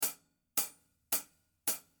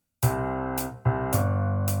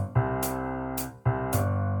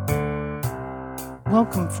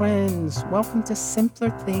Welcome, friends. Welcome to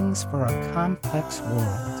Simpler Things for a Complex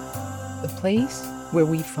World, the place where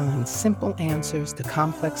we find simple answers to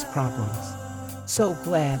complex problems. So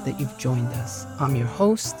glad that you've joined us. I'm your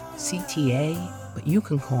host, CTA, but you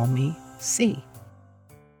can call me C.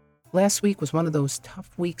 Last week was one of those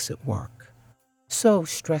tough weeks at work. So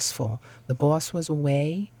stressful. The boss was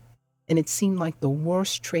away, and it seemed like the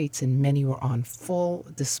worst traits in many were on full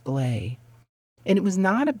display. And it was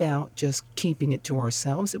not about just keeping it to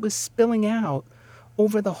ourselves, it was spilling out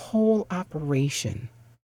over the whole operation.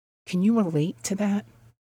 Can you relate to that?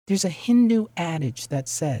 There's a Hindu adage that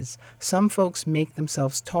says some folks make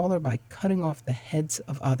themselves taller by cutting off the heads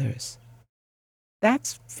of others.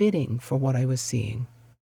 That's fitting for what I was seeing.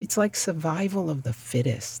 It's like survival of the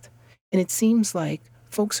fittest. And it seems like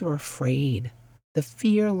folks are afraid. The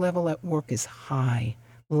fear level at work is high.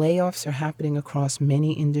 Layoffs are happening across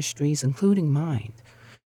many industries, including mine.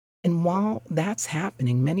 And while that's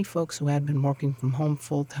happening, many folks who had been working from home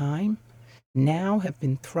full time now have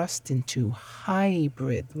been thrust into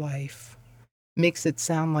hybrid life. Makes it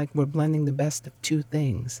sound like we're blending the best of two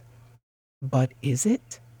things. But is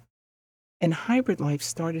it? And hybrid life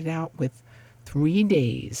started out with 3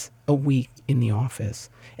 days a week in the office,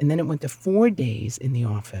 and then it went to 4 days in the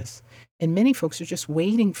office. And many folks are just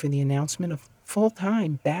waiting for the announcement of full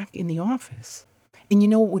time back in the office. And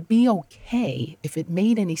it would be okay if it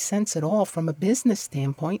made any sense at all from a business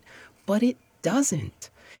standpoint, but it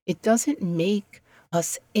doesn't. It doesn't make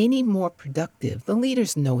us any more productive. The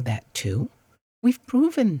leaders know that too. We've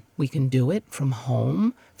proven we can do it from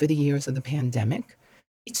home for the years of the pandemic.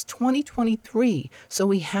 It's 2023, so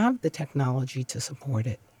we have the technology to support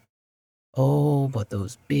it. Oh, but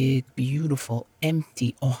those big, beautiful,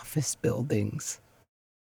 empty office buildings.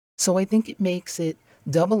 So I think it makes it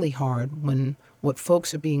doubly hard when what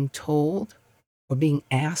folks are being told or being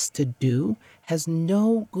asked to do has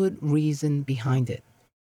no good reason behind it.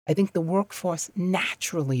 I think the workforce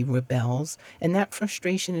naturally rebels, and that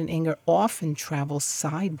frustration and anger often travels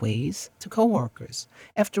sideways to coworkers.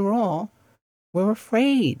 After all, we're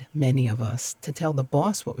afraid, many of us, to tell the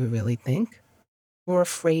boss what we really think. We're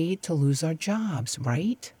afraid to lose our jobs,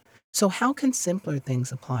 right? So how can simpler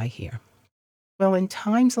things apply here? Well, in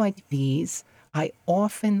times like these, I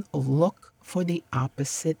often look for the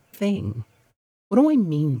opposite thing. What do I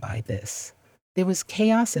mean by this? There was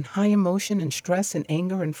chaos and high emotion and stress and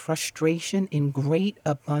anger and frustration in great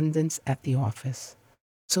abundance at the office.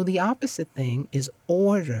 So the opposite thing is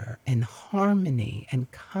order and harmony and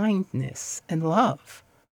kindness and love.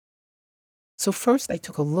 So first I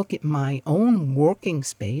took a look at my own working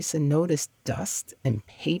space and noticed dust and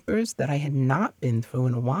papers that I had not been through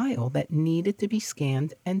in a while that needed to be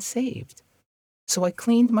scanned and saved. So I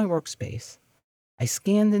cleaned my workspace. I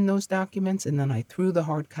scanned in those documents and then I threw the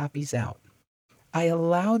hard copies out. I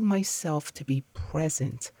allowed myself to be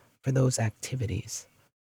present for those activities,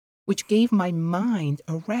 which gave my mind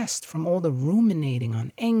a rest from all the ruminating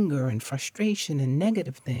on anger and frustration and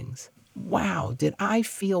negative things. Wow, did I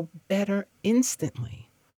feel better instantly,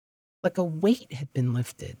 like a weight had been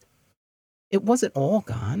lifted. It wasn't all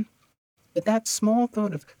gone, but that small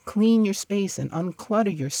thought of clean your space and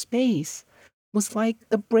unclutter your space was like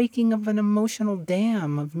the breaking of an emotional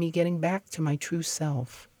dam of me getting back to my true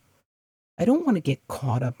self. I don't want to get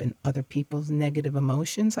caught up in other people's negative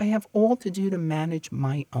emotions. I have all to do to manage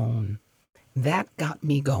my own. That got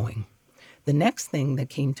me going. The next thing that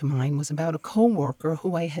came to mind was about a coworker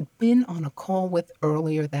who I had been on a call with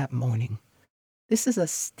earlier that morning. This is a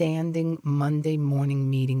standing Monday morning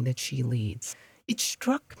meeting that she leads. It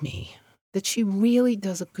struck me that she really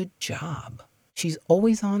does a good job. She's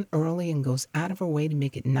always on early and goes out of her way to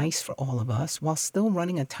make it nice for all of us while still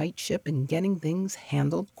running a tight ship and getting things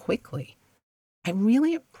handled quickly. I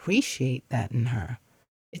really appreciate that in her.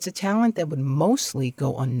 It's a talent that would mostly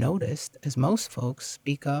go unnoticed, as most folks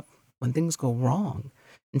speak up when things go wrong,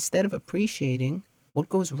 instead of appreciating what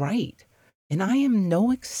goes right. And I am no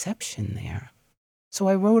exception there. So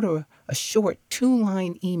I wrote her a short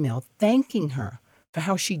 2-line email thanking her for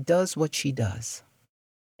how she does what she does.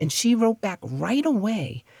 And she wrote back right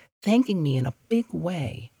away, thanking me in a big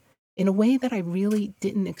way, in a way that I really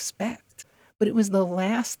didn't expect. But it was the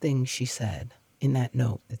last thing she said in that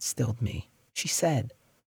note that stilled me. She said,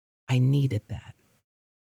 I needed that.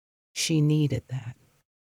 She needed that.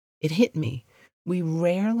 It hit me. We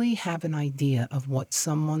rarely have an idea of what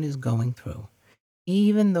someone is going through,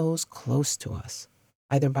 even those close to us,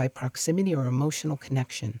 either by proximity or emotional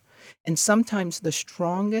connection. And sometimes the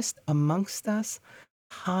strongest amongst us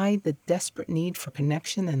hide the desperate need for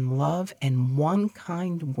connection and love and one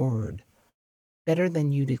kind word, better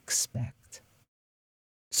than you'd expect.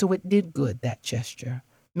 So it did good, that gesture,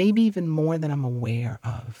 maybe even more than I'm aware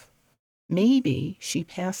of. Maybe she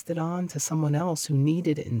passed it on to someone else who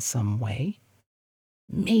needed it in some way.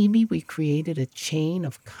 Maybe we created a chain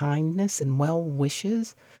of kindness and well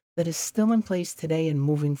wishes that is still in place today and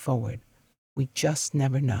moving forward. We just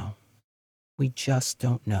never know. We just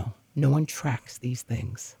don't know. No one tracks these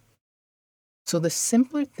things. So the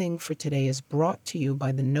simpler thing for today is brought to you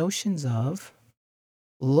by the notions of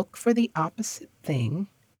look for the opposite thing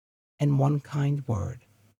and one kind word.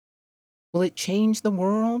 Will it change the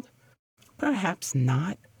world? Perhaps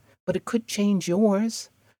not, but it could change yours.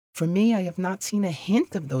 For me, I have not seen a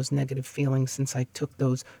hint of those negative feelings since I took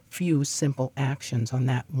those few simple actions on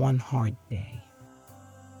that one hard day.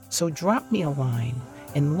 So drop me a line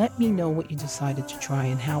and let me know what you decided to try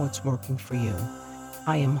and how it's working for you.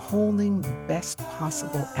 I am holding the best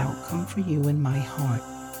possible outcome for you in my heart.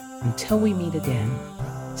 Until we meet again,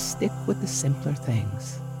 stick with the simpler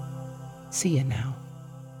things. See you now.